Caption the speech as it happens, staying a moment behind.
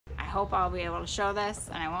hope I'll be able to show this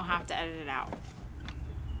and I won't have to edit it out.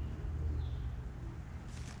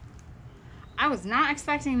 I was not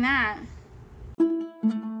expecting that.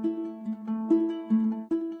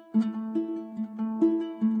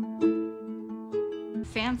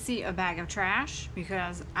 Fancy a bag of trash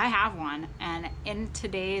because I have one, and in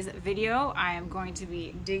today's video I am going to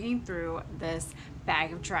be digging through this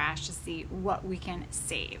bag of trash to see what we can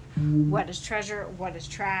save. What is treasure? What is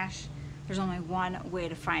trash? There's only one way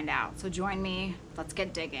to find out, so join me. Let's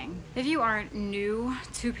get digging. If you are new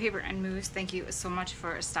to Paper and Moose, thank you so much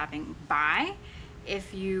for stopping by.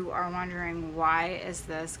 If you are wondering why is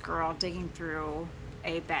this girl digging through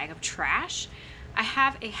a bag of trash, I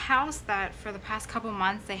have a house that for the past couple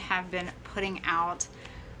months they have been putting out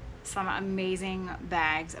some amazing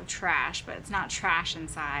bags of trash, but it's not trash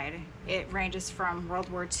inside. It ranges from World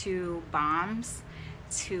War II bombs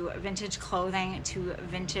to vintage clothing to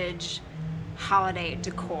vintage holiday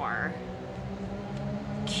decor.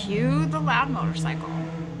 Cue the loud motorcycle.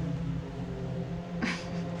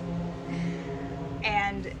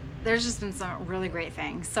 And there's just been some really great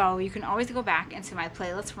things. So you can always go back into my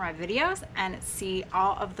playlist for my videos and see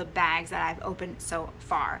all of the bags that I've opened so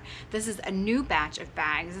far. This is a new batch of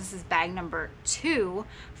bags. This is bag number 2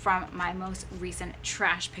 from my most recent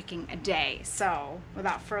trash picking day. So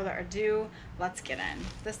without further ado, let's get in.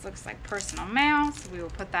 This looks like personal mail, so we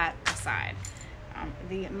will put that aside.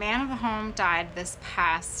 The man of the home died this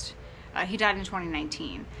past, he died in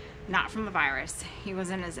 2019. Not from the virus. He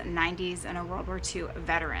was in his 90s and a World War II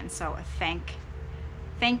veteran, so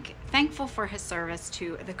thankful for his service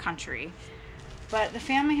to the country. But the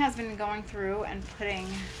family has been going through and putting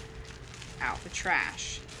out the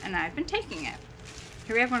trash, and I've been taking it.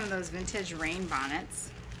 Here we have one of those vintage rain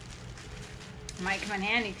bonnets. Might come in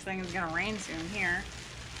handy because I think it's gonna rain soon here.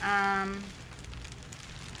 I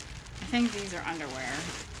think these are underwear.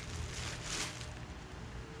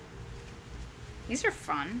 These are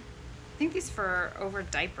fun. I think these for over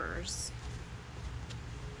diapers.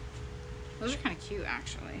 Those are kind of cute,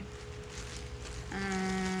 actually.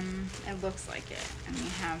 It looks like it. And we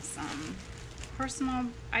have some personal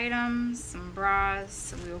items, some bras,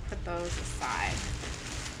 so we will put those aside.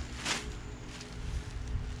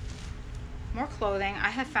 More clothing. I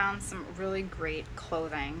have found some really great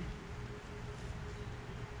clothing.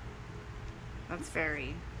 That's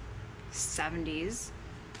very 70s.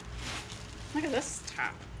 Look at this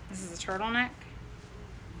top. This is a turtleneck.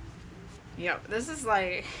 Yep, this is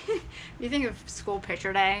like, you think of school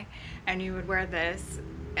picture day and you would wear this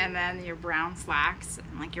and then your brown slacks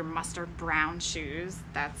and like your mustard brown shoes.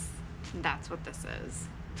 That's what this is.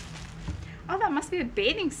 Oh, that must be a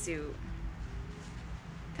bathing suit.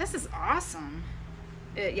 This is awesome.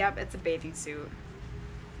 Yep, it's a bathing suit.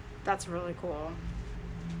 That's really cool.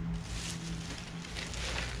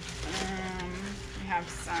 We have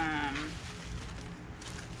some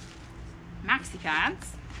maxi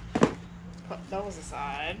pads. Put those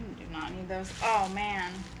aside. Do not need those. Oh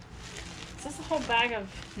man. Is this a whole bag of...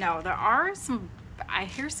 No, there are some... I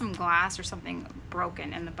hear some glass or something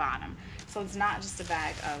broken in the bottom. So it's not just a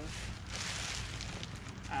bag of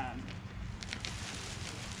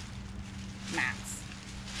mats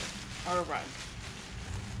or a rug.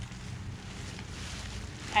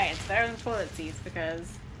 Hey, it's better than toilet seats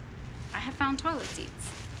because I have found toilet seats.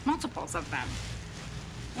 Multiples of them.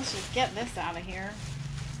 Let's just get this out of here.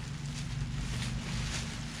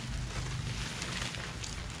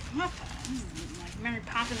 What the? This is like Mary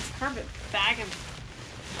Poppins carpet bag of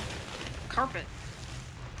carpet.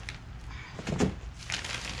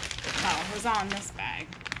 Oh, it was on this bag.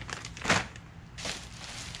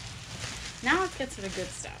 Now let's get to the good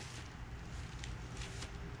stuff.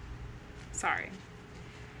 Sorry.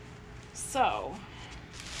 So,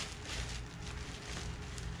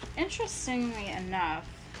 interestingly enough,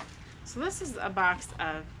 so this is a box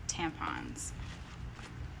of tampons.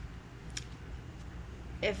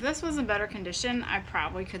 If this was in better condition, I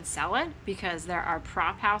probably could sell it because there are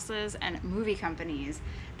prop houses and movie companies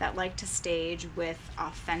that like to stage with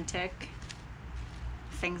authentic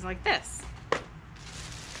things like this.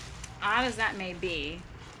 Odd as that may be,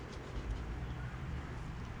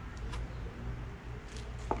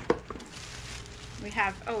 we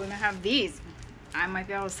have these. I might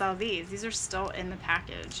be able to sell these. These are still in the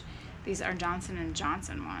package. These are Johnson &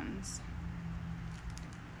 Johnson ones.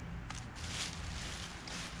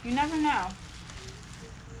 You never know.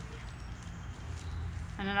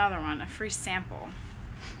 And another one, a free sample.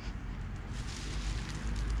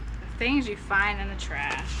 The things you find in the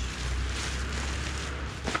trash.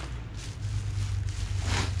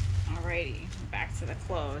 Alrighty, back to the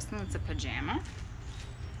clothes. It's a pajama.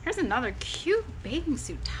 Here's another cute bathing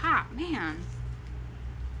suit top, man.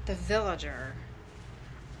 The Villager.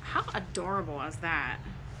 How adorable is that?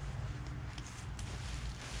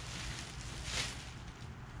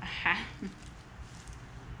 A hat.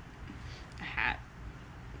 A hat.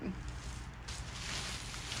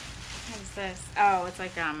 What is this? Oh, it's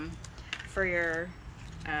like for your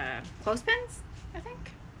clothespins, I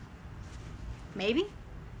think. Maybe.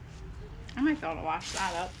 I might be able to wash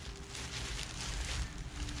that up.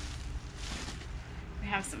 We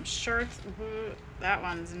have some shirts. Ooh, that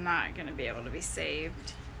one's not going to be able to be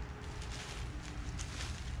saved.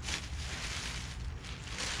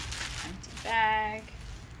 Empty bag.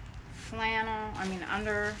 Flannel. I mean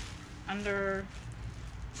under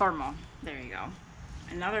thermal. There you go.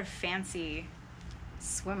 Another fancy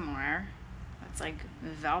swimwear. That's like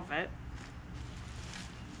velvet.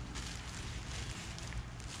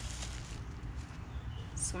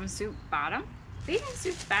 Swimsuit bottom. Bathing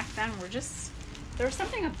suits back then were just, there was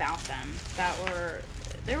something about them that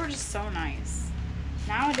they were just so nice.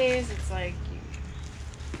 Nowadays it's like,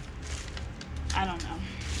 I don't know.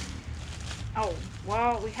 Oh,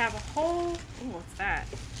 well, we have a whole, ooh, what's that?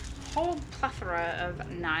 A whole plethora of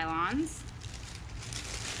nylons.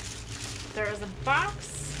 There is a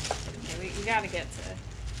box. Okay, we gotta get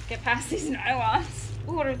past these nylons.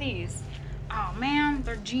 Ooh, what are these? Oh man,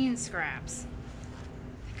 they're jean scraps.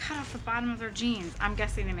 Cut off the bottom of their jeans. I'm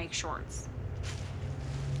guessing to make shorts.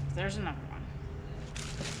 There's another one.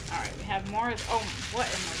 All right, we have more. Oh, what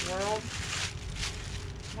in the world?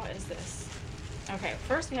 What is this? Okay,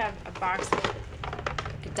 first we have a box of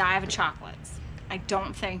Godiva chocolates. I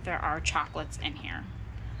don't think there are chocolates in here.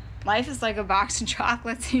 Life is like a box of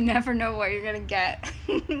chocolates. You never know what you're gonna get.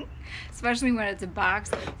 Especially when it's a box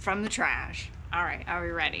from the trash. All right, are we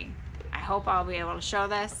ready? I hope I'll be able to show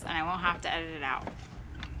this and I won't have to edit it out.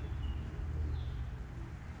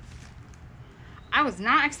 I was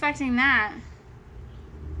not expecting that.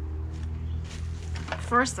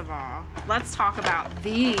 First of all, let's talk about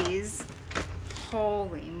these.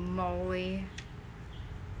 Holy moly.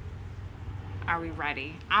 Are we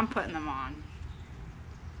ready? I'm putting them on.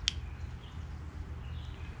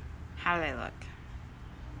 How do they look?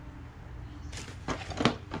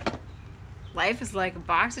 Life is like a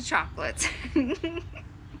box of chocolates.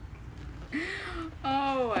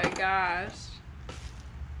 Oh my gosh.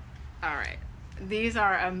 All right. These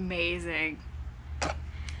are amazing.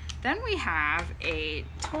 Then we have a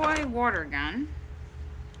toy water gun.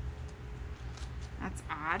 That's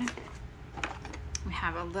odd. We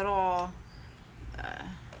have a little,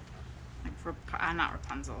 not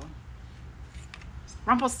Rapunzel,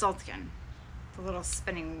 Rumpelstiltskin. The little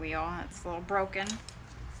spinning wheel. It's a little broken.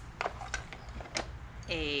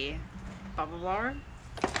 A bubble blower.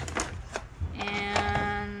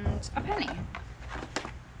 And a penny.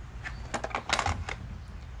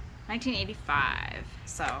 1985.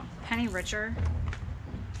 So, penny richer.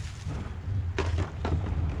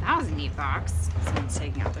 That was a neat box. Someone's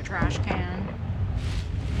taking out their trash can.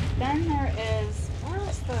 Then there is,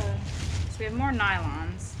 where's the, so we have more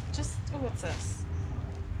nylons. Just, oh, what's this?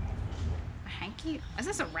 A hanky? Is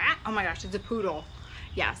this a rat? Oh my gosh, it's a poodle.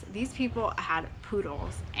 Yes, these people had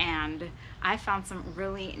poodles, and I found some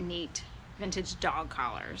really neat vintage dog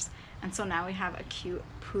collars. And so now we have a cute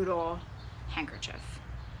poodle handkerchief.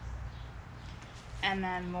 And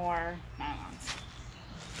then more nylons.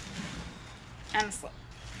 And a slip.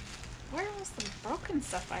 Where was the broken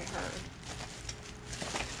stuff I heard?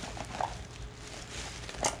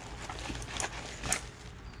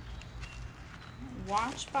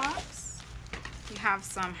 Watch box. You have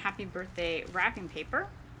some happy birthday wrapping paper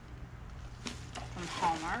from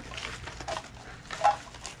Hallmark.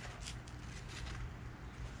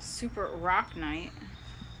 Super Rock Night.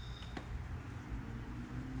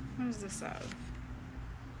 What is this of?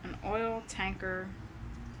 An oil tanker.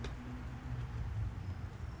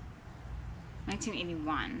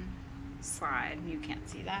 1981 slide. You can't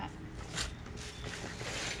see that.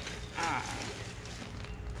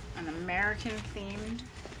 An American themed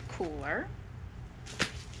cooler.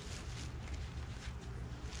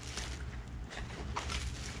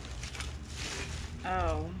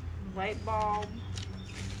 Oh, light bulb.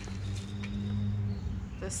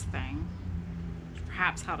 This thing.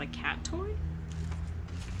 Perhaps held a cat toy.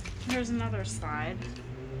 Here's another slide.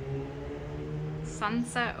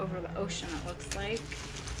 Sunset over the ocean, it looks like.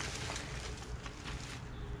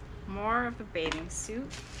 More of the bathing suit.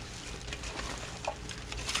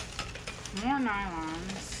 More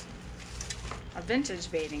nylons. A vintage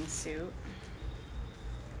bathing suit.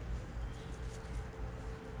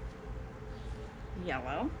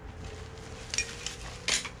 Yellow.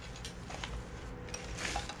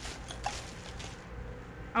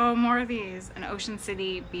 Oh, more of these. An Ocean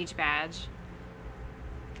City beach badge.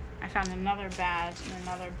 I found another badge in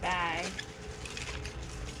another bag.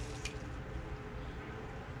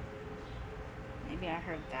 Maybe I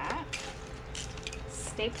heard that.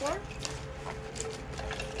 Stapler.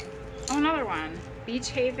 Oh, another one. Beach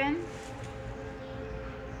Haven.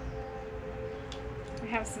 We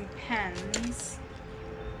have some pens.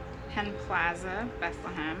 Penn Plaza,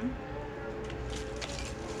 Bethlehem.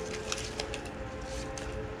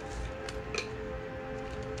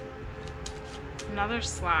 Another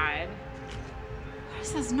slide. What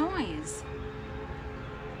is this noise?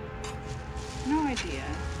 No idea.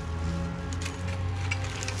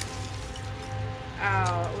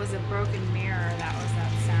 Oh, it was a broken mirror. That was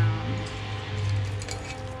that sound.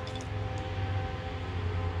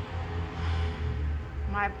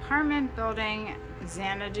 My apartment building,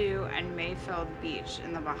 Xanadu and Mayfield Beach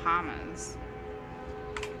in the Bahamas.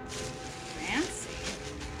 Fancy.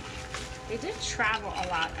 They did travel a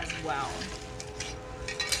lot as well.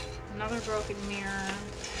 Another broken mirror.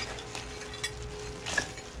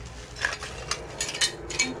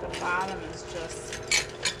 I think the bottom is just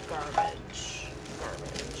garbage.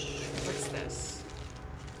 Garbage. What's this?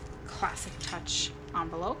 Classic Touch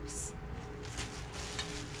envelopes.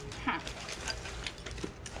 Huh.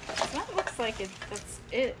 That looks like that's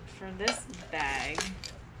it for this bag.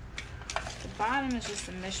 The bottom is just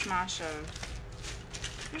a mishmash of,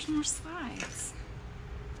 there's more slides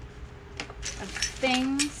of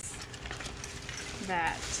things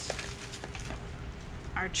that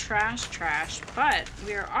are trash, but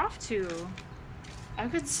we are off to a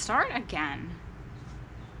good start again.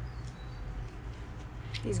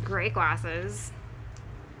 These gray glasses,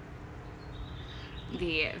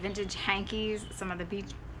 the vintage hankies, some of the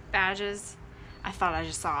beach badges. I thought I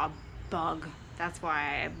just saw a bug. That's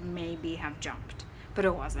why I maybe have jumped, but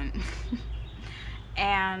it wasn't.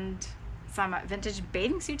 And some vintage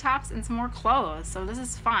bathing suit tops and some more clothes. So this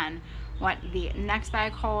is fun. What the next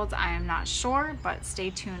bag holds, I am not sure, but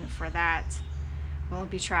stay tuned for that. Will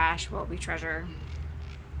it be trash? Will it be treasure?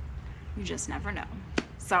 You just never know.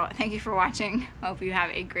 So thank you for watching. Hope you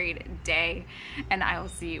have a great day, and I will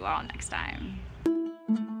see you all next time.